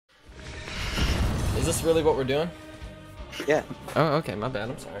Is this really what we're doing? Yeah. Oh, okay. My bad.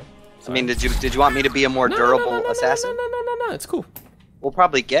 I'm sorry. I mean, did you want me to be a more durable assassin? No. It's cool. We'll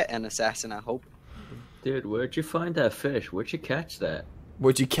probably get an assassin, I hope. Dude, where'd you find that fish? Where'd you catch that?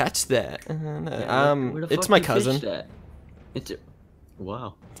 Where'd you catch that? Yeah, where the It's fuck my you cousin. fished that?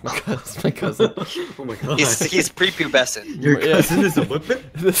 Wow. It's my cousin. Oh my god. He's prepubescent. Your cousin is a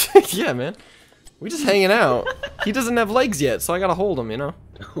whippet? Yeah, man. We just hanging out. He doesn't have legs yet, so I gotta hold him, you know?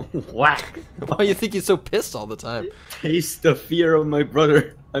 Whack. Why do you think he's so pissed all the time? Taste the fear of my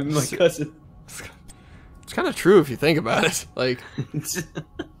brother. I'm my cousin. It's kind of true if you think about it. Like, it's a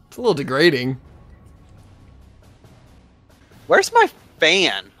little degrading. Where's my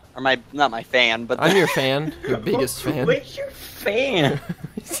fan? Or not my fan, but I'm your fan. Your biggest fan. Where's your fan?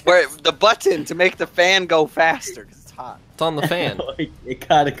 where the button to make the fan go faster because it's hot. It's on the fan. It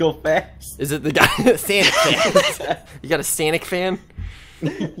gotta go fast. Is it the guy? Sanic fan. You got a Sanic fan?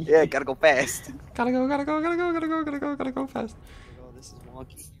 Yeah, gotta go fast. Gotta go fast. Oh, this is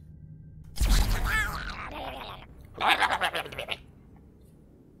wonky.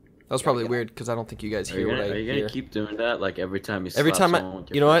 That was probably weird because I don't think you guys hear what I hear. Are you gonna keep doing that? Like every time you Every slap time someone with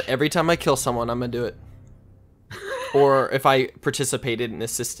your you know what? fish? Every time I kill someone, I'm gonna do it. Or if I participated and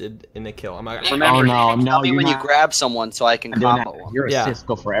assisted in a kill, I'm not gonna. Remember, Oh, no, tell me you're when you not grab someone so I can doing combo that. them. Your Yeah. assists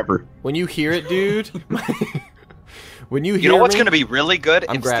go forever. When you hear it, dude. When you hear You know what's me, gonna be really good?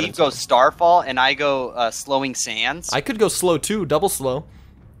 I'm if grabbing Steve goes Starfall and I go Slowing Sands. I could go slow too, double slow.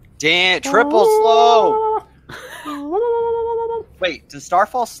 Damn, triple slow. Wait, does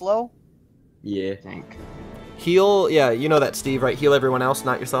Starfall slow? Yeah. Heal, yeah, you know that, Steve, right? Heal everyone else,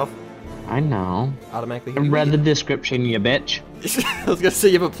 not yourself. I know. Automatically. I read the description, you bitch. I was gonna say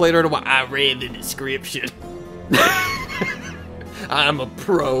you haven't played her in a while. I read the description. I'm a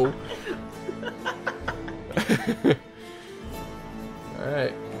pro.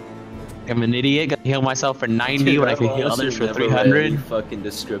 Alright. I'm an idiot. Gotta heal myself for 90 when I can heal others for 300. Fucking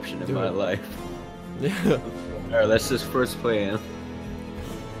description of my life. Yeah. Alright, let's just first play him.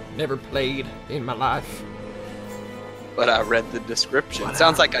 Never played in my life. But I read the description.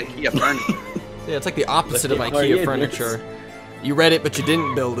 Sounds like IKEA furniture. Yeah, it's like the opposite of Let's get IKEA more furniture. You read it, but you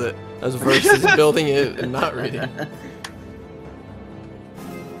didn't build it, as versus building it and not reading.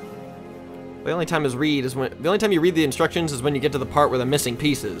 The only time the only time you read the instructions is when you get to the part where the missing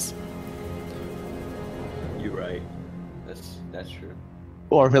pieces. You're right. That's true.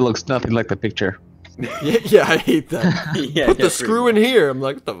 Or if it looks nothing like the picture. Yeah, I hate that. Yeah, Put the screw in here. I'm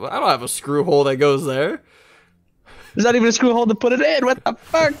like, I don't have a screw hole that goes there. There's not even a screw hole to put it in. What the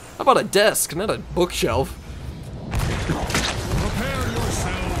fuck? How about a desk, not a bookshelf? Prepare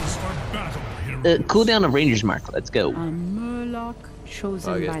yourselves for battle, heroes. Cooldown of Ranger's Mark. Let's go. A Murloc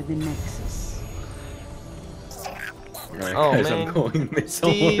chosen Okay. by the Nexus. Right, Oh, guys, man. I'm going miss. Don't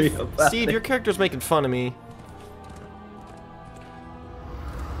worry Steve, about Steve, it. your character's making fun of me.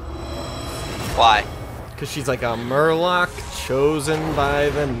 Why? Because she's like a Murloc chosen by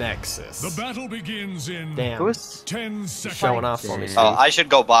the Nexus. The battle begins in Damn. Who is? 10 seconds. Showing off on me, Steve. Oh, I should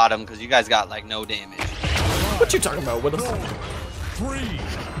go bottom because you guys got like no damage. What you talking about with us? 3,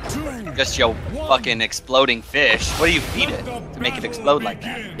 2, Just your fucking exploding fish. What do you feed it to make it explode like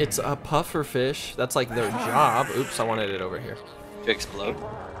that? It's a puffer fish. That's like their job. Oops, I wanted it over here. To explode?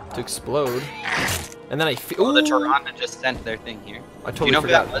 To explode. And then I Oh, the Tyrande just sent their thing here. I Do totally you know who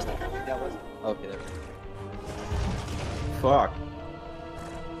forgot. that was? That was? Okay, there we go. Fuck.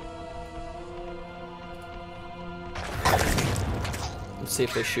 Let's see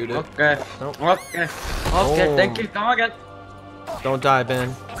if they shoot it. Okay. Nope. Okay. Okay, thank you. Come again. Don't die,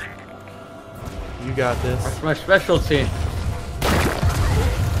 Ben. You got this. That's my specialty.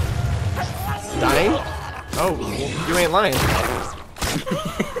 Dying? Oh, well, you ain't lying.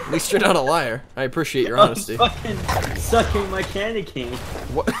 At least you're not a liar. I appreciate your honesty. I'm fucking sucking my candy cane.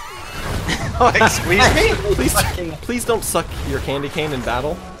 What? Oh, excuse me? Please don't suck your candy cane in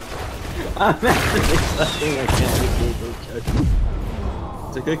battle. I'm actually sucking my candy cane. Don't judge me.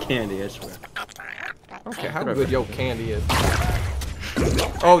 It's a good candy, I swear. Okay, how good your candy is.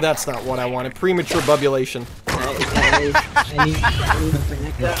 Oh, that's not what I wanted. Premature bubulation.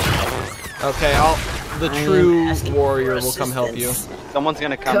 Okay, the true warrior will come help you. Someone's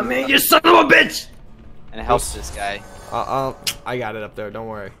gonna come. Come in, you son of a bitch! And help this guy. I got it up there, don't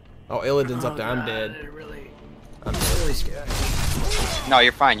worry. Oh, Illidan's up there, I'm dead. I'm really scared. No,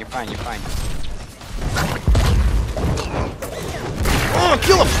 you're fine, you're fine, you're fine. Oh,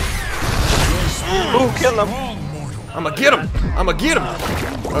 kill him! Ooh, kill him! I'ma get him! I'ma get him!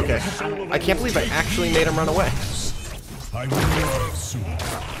 Okay, I can't believe I actually made him run away. I will arrive soon,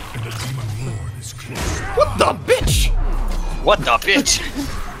 and the Demon Lord is close. What the bitch? What the bitch?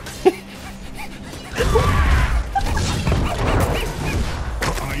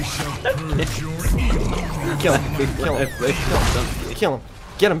 Kill him. Kill him. Kill him.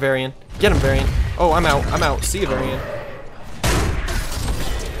 Get him, Varian. Get him, Varian. Oh, I'm out. I'm out. See you, Varian.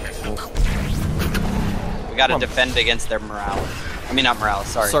 We gotta defend against their morale. I mean, not morale,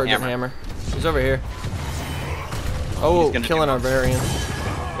 sorry. Sergeant Hammer. He's over here. Oh, killing our Varian.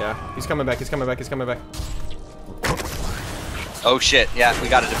 Yeah, he's coming back. He's coming back. He's coming back. Oh shit, yeah, we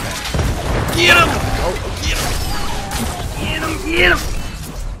gotta defend. Get him! Oh, get him! Get him! Get him!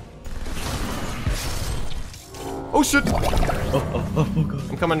 Oh shit!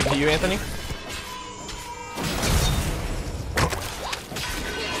 I'm coming to you, Anthony.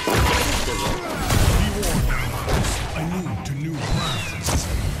 I move to new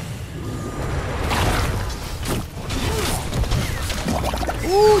ground.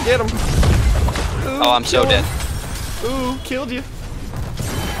 Ooh, get him! Ooh, Oh, I'm so dead. Ooh, killed you.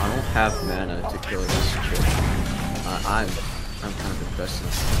 I don't have mana to kill this chick. I'm kind of depressed.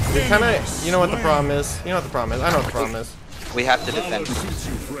 You're kind of, you know what the problem is? You know what the problem is? I know what the problem is. We have to defend.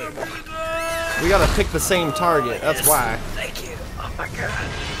 We gotta pick the same target. That's why. Thank you. Oh my god.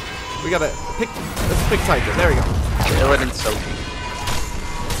 We gotta pick. Let's pick target. There we go. It would have been so cheap.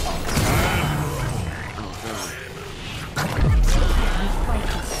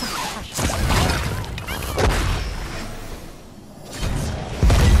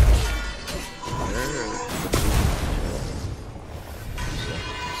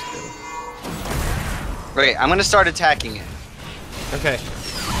 Wait, I'm gonna start attacking it. Okay.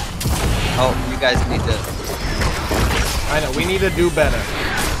 Oh, you guys need to. I know. We need to do better.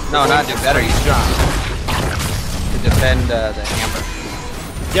 No, not do better. You Job. to defend the hammer.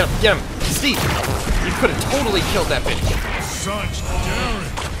 Get him. Get him. Steve, you could have totally killed that bitch. Such daring.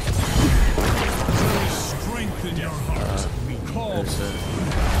 Strength in your heart. Call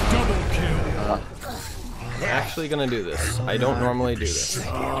double kill. I'm actually gonna do this. I don't normally do this.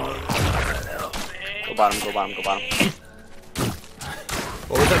 Go bottom, go bottom, go bottom.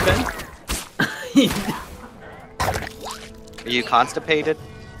 What was that, Ben? Are you constipated?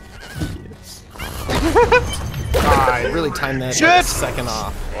 Yes. Ah, I really timed that Shit! second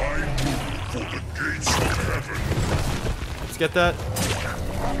off. Let's get that.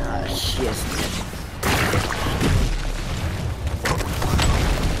 Ah, shit.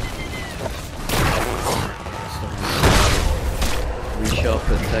 We shall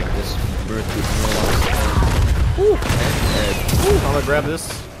protect this Murkin. Ooh. Ooh, I'm gonna grab this.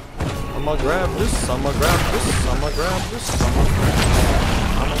 I'm gonna grab this. I'm gonna grab this. I'm gonna grab this. I'm gonna grab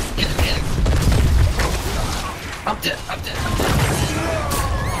I'm dead, I'm dead.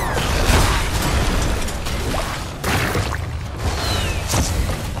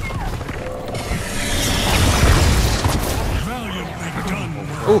 Valiantly done.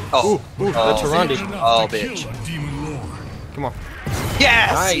 Ooh, Oh. ooh, ooh, that's Tarandi. Oh, bitch. Kill a demon lord. Come on.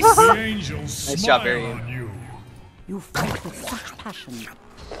 Yes! Nice. The angels Nice smile job, Arian. on you. You fight with such passion.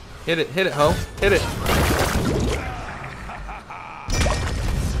 Hit it, ho. Hit it.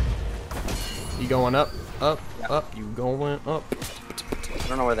 You going up, up, up. You going up. I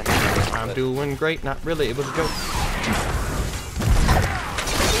don't know where the hammer is. I'm but- doing great, not really able to go.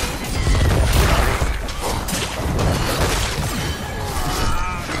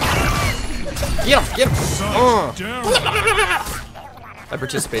 Get him, get him. Such daring. I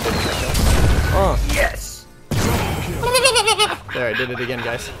participated in that. Yes! There, I did it again,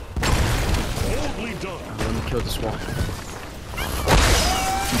 guys. Boldly done. Let me kill this one.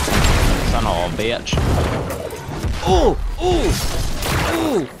 Son of a bitch. Ooh, ooh,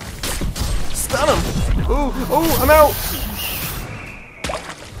 ooh. Stun him. Ooh, ooh, I'm out.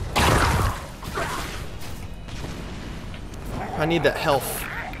 I need that health.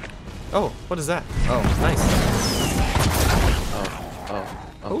 Oh, what is that? Oh, nice.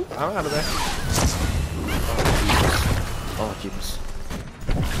 Oh, I'm out of there. Oh, Jesus.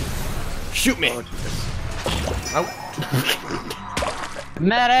 Shoot me. Out.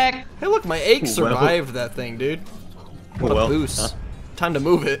 Medic! Hey, look, my egg Well. survived that thing, dude. What a Well, boost. huh? Time to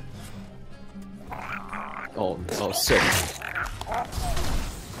move it. Oh, sick.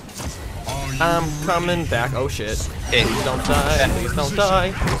 I'm coming back. Oh, shit. Hey, Please don't die. Please don't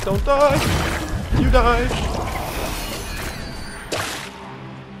die. Please don't die. You died.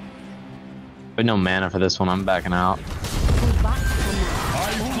 But no mana for this one, I'm backing out. I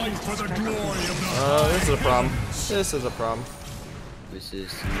fight for the glory of the This is a problem. This is a problem. This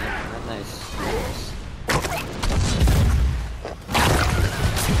is not nice.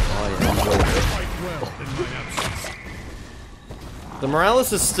 Oh, yeah. fight well in my absence. The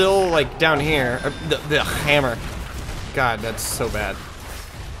Morales is still, like, down here. The hammer. God, that's so bad.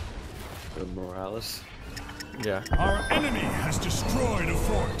 The Morales. Yeah. Our enemy has destroyed a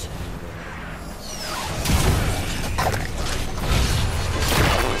fort.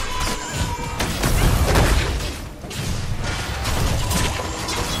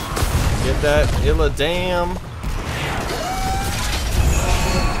 Get that Illa damn.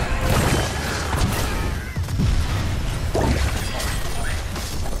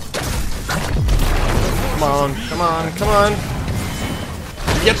 Come on, come on, come on.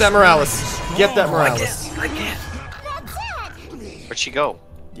 Get that Morales. Get that Morales. I can't. Where'd she go?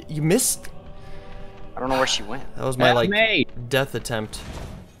 You missed? I don't know where she went. That was my, like, death attempt.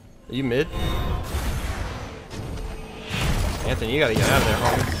 Are you mid? Anthony, you gotta get out of there,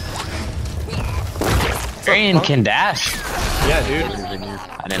 homie. Varian can dash. Yeah, dude.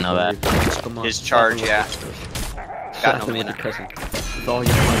 I didn't know that. His charge, yeah. Got no mana. With all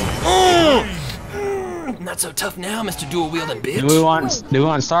your money. Not so tough now, Mr. Dual Wielding bitch. Do we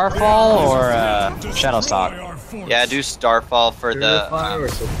want Starfall or Shadowstock? Yeah, do Starfall for Purify or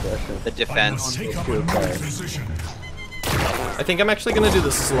suppression? the defense. Take up my position. I think I'm actually gonna do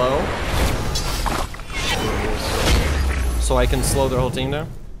the slow. So I can slow their whole team down.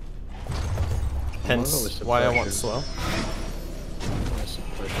 Hence why I want slow.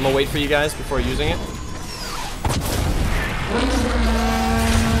 I'm gonna wait for you guys before using it.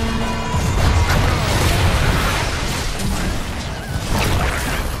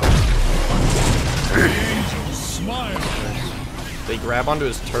 They grab onto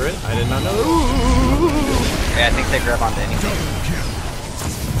his turret? I did not know. Yeah, I think they grab onto anything.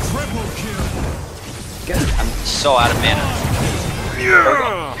 I'm so out of mana.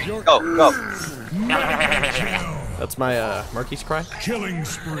 Go, go. That's my Murky's cry. Killing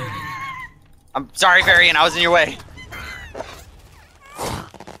spree. I'm sorry, Varian, I was in your way.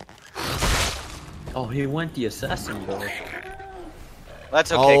 Oh, he went the assassin though.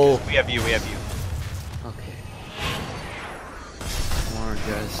 That's okay, 'cause Oh. we have you, we have you. Okay. Come on,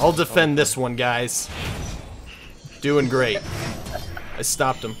 guys. I'll defend this one, guys. Doing great. I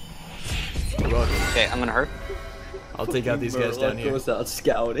stopped him. You're welcome. Okay, I'm gonna hurt. I'll take out these guys down here. Goes out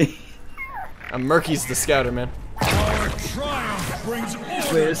scouting. I'm Murky's the scouter, man. Our triumph brings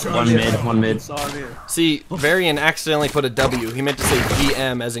One mid. See, Varian accidentally put a W. He meant to say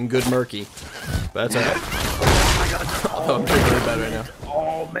GM as in good Murky. But that's alright. Oh, I'm doing really bad right now.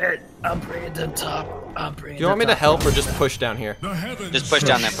 Oh man, I'm bringing them top. I'm bringing. Do you want me to help or just push down here? Just push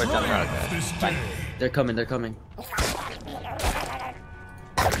down there, push down there. Okay. They're coming. They're coming.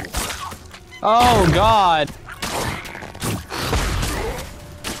 Oh God.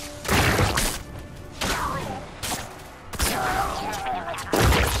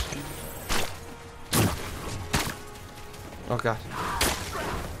 Oh god.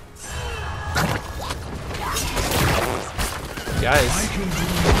 Guys,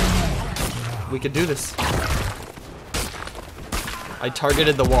 we could do this. I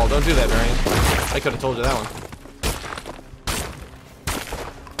targeted the wall. Don't do that, Varian. I could have told you that one.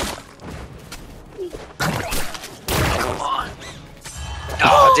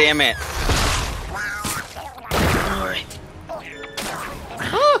 Oh, damn it.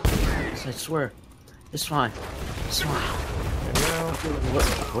 I swear, it's fine. It's fine. There we go.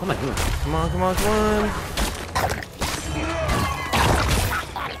 What am I doing? Come on, come on, come on.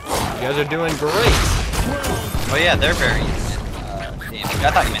 You guys are doing great. Oh yeah, they're very damage.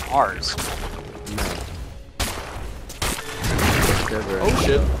 I thought you meant ours. Oh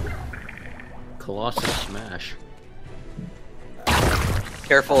shit. Colossus smash.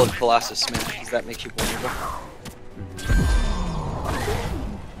 Careful of Colossus Smash, because that makes you vulnerable.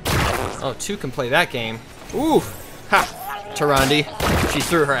 Oh, two can play that game. Oof. Ha. Tarandi. She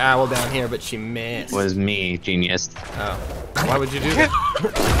threw her owl down here, but she missed. Was me, genius. Oh. Why would you do that?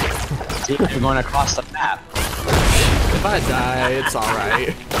 You're going across the map. If I die, it's alright.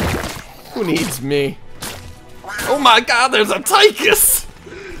 Who needs me? Oh my god, there's a Tychus!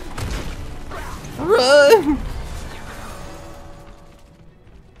 Run!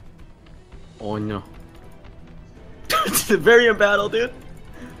 Oh no. It's a Varian battle, dude.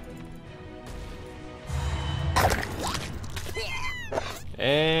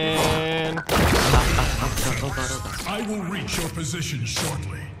 And... I will reach your position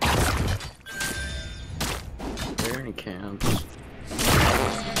shortly. Varian camps.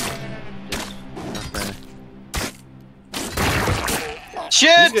 Okay.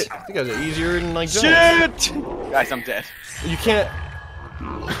 Shit! You guys are easier than like Shit! Guys, I'm dead. You can't...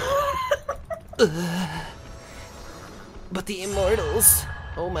 But the immortals.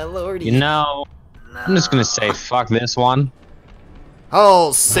 Oh my lordy. You know, I'm just gonna say fuck this one.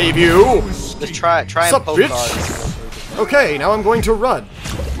 I'll save you! Just try and Sup, poke bitch? guards. Okay, now I'm going to run.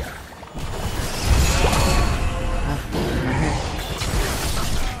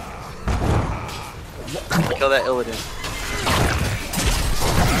 Kill that Illidan.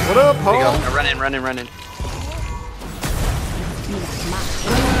 What up, There you go. Paul? Now run in, run in, run in.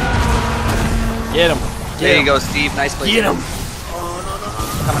 Get him. There you go, Steve. Nice play. Get him.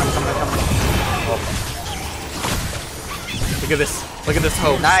 Look at this. Look at this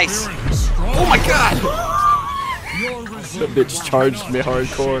hoe. Nice. Oh my god! Your That bitch charged me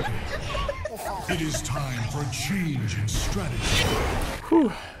hardcore. It is time for a change in strategy.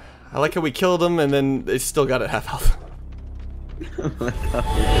 Whew. I like how we killed them and then they still got it half health.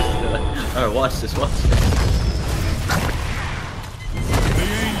 Alright, watch this, watch this.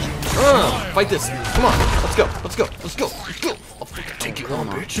 Fight this. Come on. Let's go. Let's go. Let's go. Let's go. I'll fucking take you on,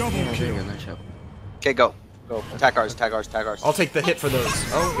 bitch. Double kill. Okay, go. Go. Attack ours, attack ours, attack ours. I'll take the hit for those.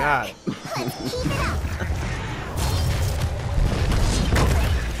 Oh god.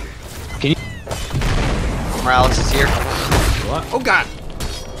 Morales is here. What? Oh god.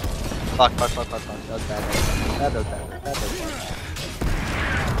 Fuck. That was bad. That was bad.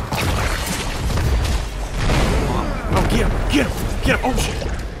 Oh, get him. Get him. Get him. Oh shit.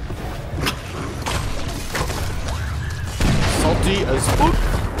 Salty as fuck.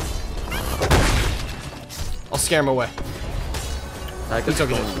 I'll scare him away. Please don't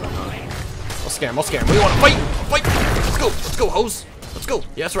get it. I'll scare him. I'll scare him. We want to fight. Fight. Let's go. Let's go, hoes. Let's go.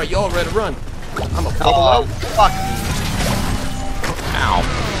 Yeah, that's right. Y'all ready to run. I'm a bubble out. Fuck. Ow.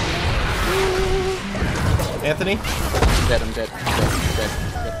 Anthony? I'm dead. I'm dead.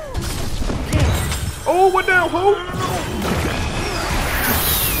 Oh, what now, ho?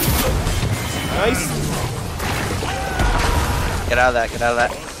 Nice. Get out of that. Get out of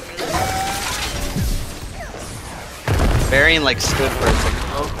that. Varian like stood for a second.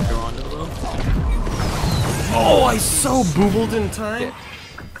 Oh, I so boobled in time.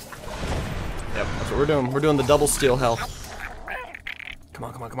 Yep, that's what we're doing. We're doing the double steal hell. Come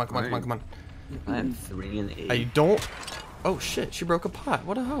on. I'm 3 and 8. I don't. Oh shit, she broke a pot.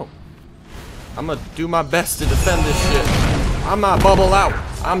 What a hoe. I'm gonna do my best to defend this shit. I'm not bubble out.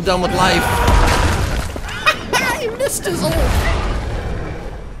 I'm done with life. He missed his ult.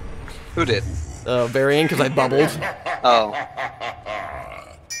 Who did? Varian, because I bubbled. Oh.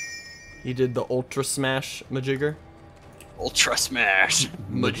 He did the ultra smash majigger. Ultra Smash.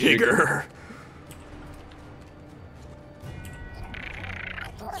 Majigger.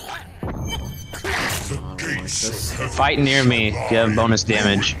 Fight near me. You have bonus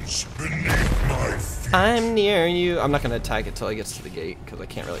damage. I'm near you. I'm not gonna attack it till it gets to the gate because I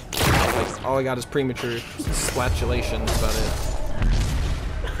can't really. Like, all I got is premature splatulation. That's about it.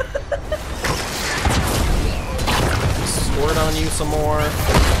 Squirt on you some more.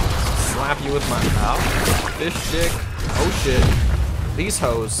 Slap you with my fish stick. Oh shit. These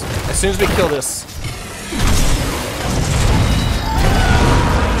hoes. As soon as we kill this.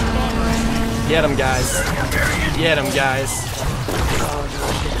 Get him, guys. Get him, guys.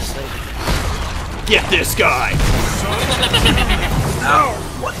 Get this guy. Ow.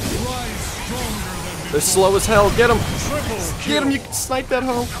 They're slow as hell. Get him. Get him. You can snipe that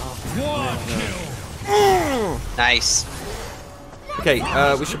hoe. Nice. Okay,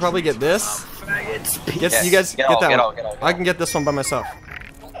 we should probably get this. Get, Yes. You guys Get get all, that get one. all, get all, get I can get this one by myself.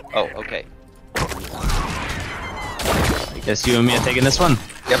 Oh, okay. I guess you and me are taking this one.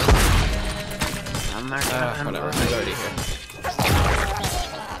 Yep. Whatever. He's already here.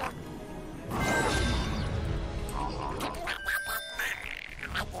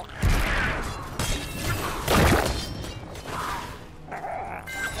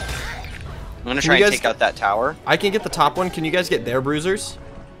 I'm gonna try and take out that tower. I can get the top one. Can you guys get their bruisers?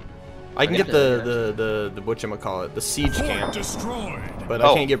 I can get the whatchamacallit, the siege camp, Destroyed. but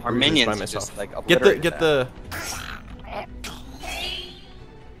I can't get our bruisers minions by myself. just, like, Get obliterate the.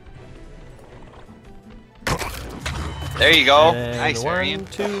 There you go. And Nice, 1, Varian.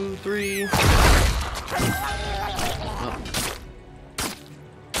 2, 3.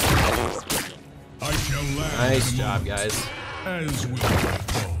 I shall land Nice job, guys. as will my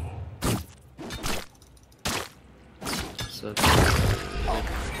foe. So,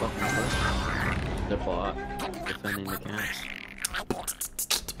 the bot defending the camps.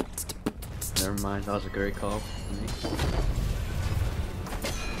 Never mind, that was a great call for me.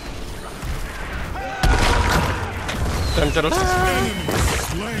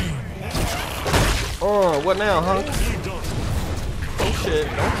 Oh, what now, hunk? Oh shit,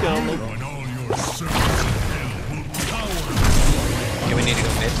 don't kill me. And all your servants of hell will cower. Okay, we need to go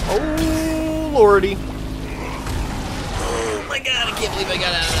mid. Oh lordy. Oh my god, I can't believe I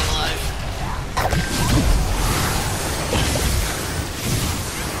got out of that alive.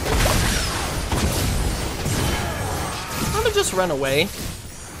 I'm gonna just run away.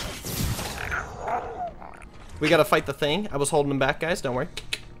 We gotta fight the thing. I was holding him back, guys. Don't worry.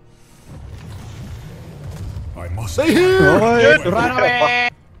 I must They here! Run away!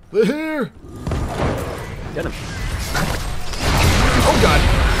 They're here! Get him. Oh god.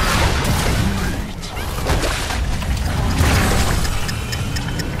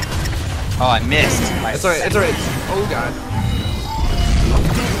 Oh, I missed. It's alright, it's alright. Oh god.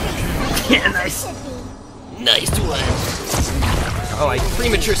 Yeah, nice. Nice one. Oh, I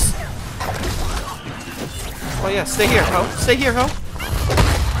premature. Oh yeah, stay here, ho. Stay here, ho.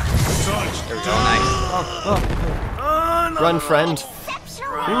 There we go, nice. Run, friend.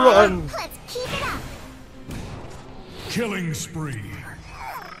 Run. Let's keep it up. Killing spree.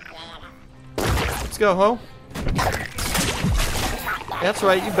 Let's go, ho. That's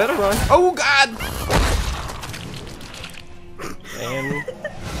right, you better run. Oh god! And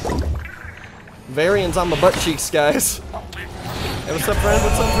Varian's on my butt cheeks, guys. Hey, what's up, friend?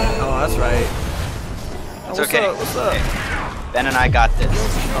 What's up, friend? Oh, that's right. Oh, It's what's okay. up? What's up? Ben and I got this.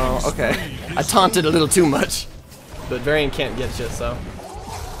 Oh, okay. I taunted a little too much. But Varian can't get you, so.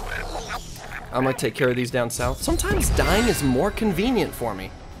 I'm gonna take care of these down south. Sometimes dying is more convenient for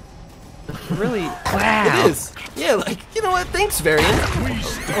me. Really? Wow. It is. Yeah, like, you know what? Thanks, Varian.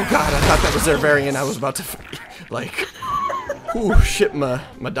 Oh god, I thought that was their Varian. I was about to, like, ooh, shit my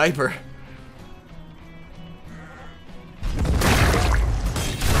diaper.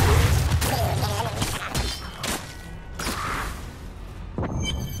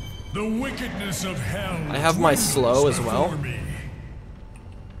 The wickedness of hell. I have my slow as well. before me.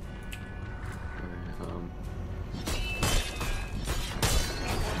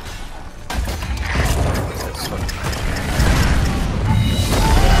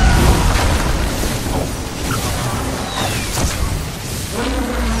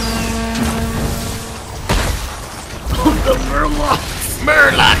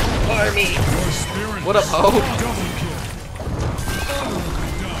 Murloc army. Your spirit What up, ho? double kill.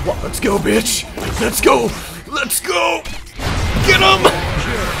 What? Let's go, bitch. Let's go. Let's go. Get him.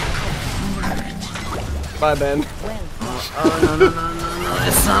 Bye, Ben. Oh, no.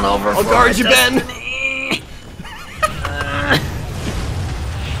 It's not over. I'll guard you, Ben.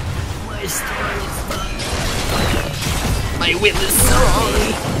 My story's My will is strong.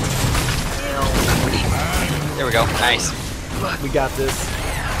 There we go, nice. We got this.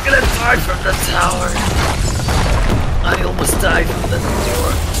 I'm gonna die from the tower. I almost died from the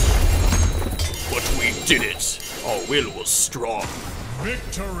door. But we did it. Our will was strong.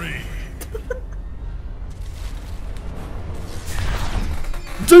 Victory.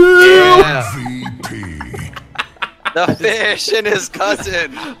 Dude! VP. The fish and his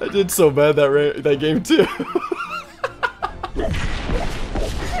cousin. I did so bad that game too.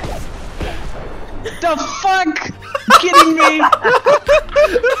 The fuck? You kidding me? I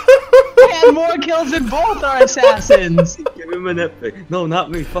had more kills than both our assassins. Give him an epic. No, not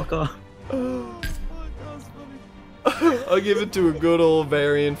me. Fuck off. I'll give it to a good old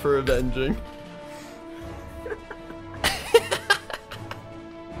Varian for avenging.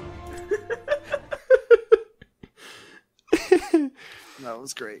 That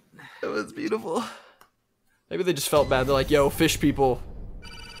was great. It was beautiful. Maybe they just felt bad. They're like, yo, fish people.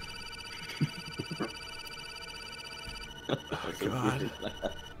 Oh, God.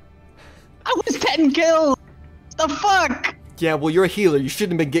 I was 10 kills. The fuck? Yeah, well, you're a healer. You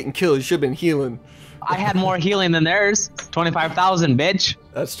shouldn't have been getting killed. You should have been healing. I had more healing than theirs. 25,000, bitch.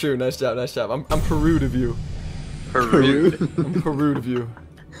 That's true. Nice job. Nice job. I'm Peru'd of you. Peru. I'm Peru'd of you.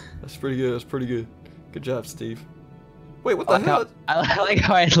 That's pretty good. That's pretty good. Good job, Steve. Wait, what the hell? I like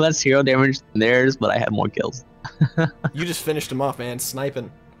how I had less hero damage than theirs, but I had more kills. You just finished him off, man.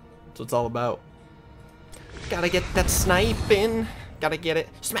 Sniping. That's what it's all about. Gotta get that sniping. Gotta get it.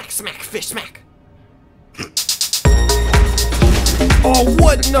 Smack, smack, fish, smack. Oh,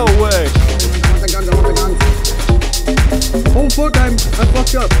 what? No way. Oh fuck! I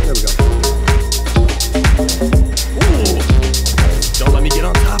fucked up. There we go. Ooh. Don't let me get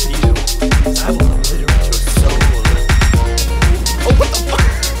on top of you. I will obliterate your soul. Oh, what the fuck?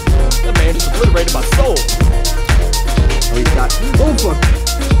 That man just obliterated my soul. Oh, he's got. Oh fuck!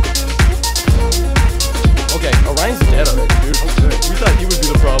 Okay, Orion's dead already.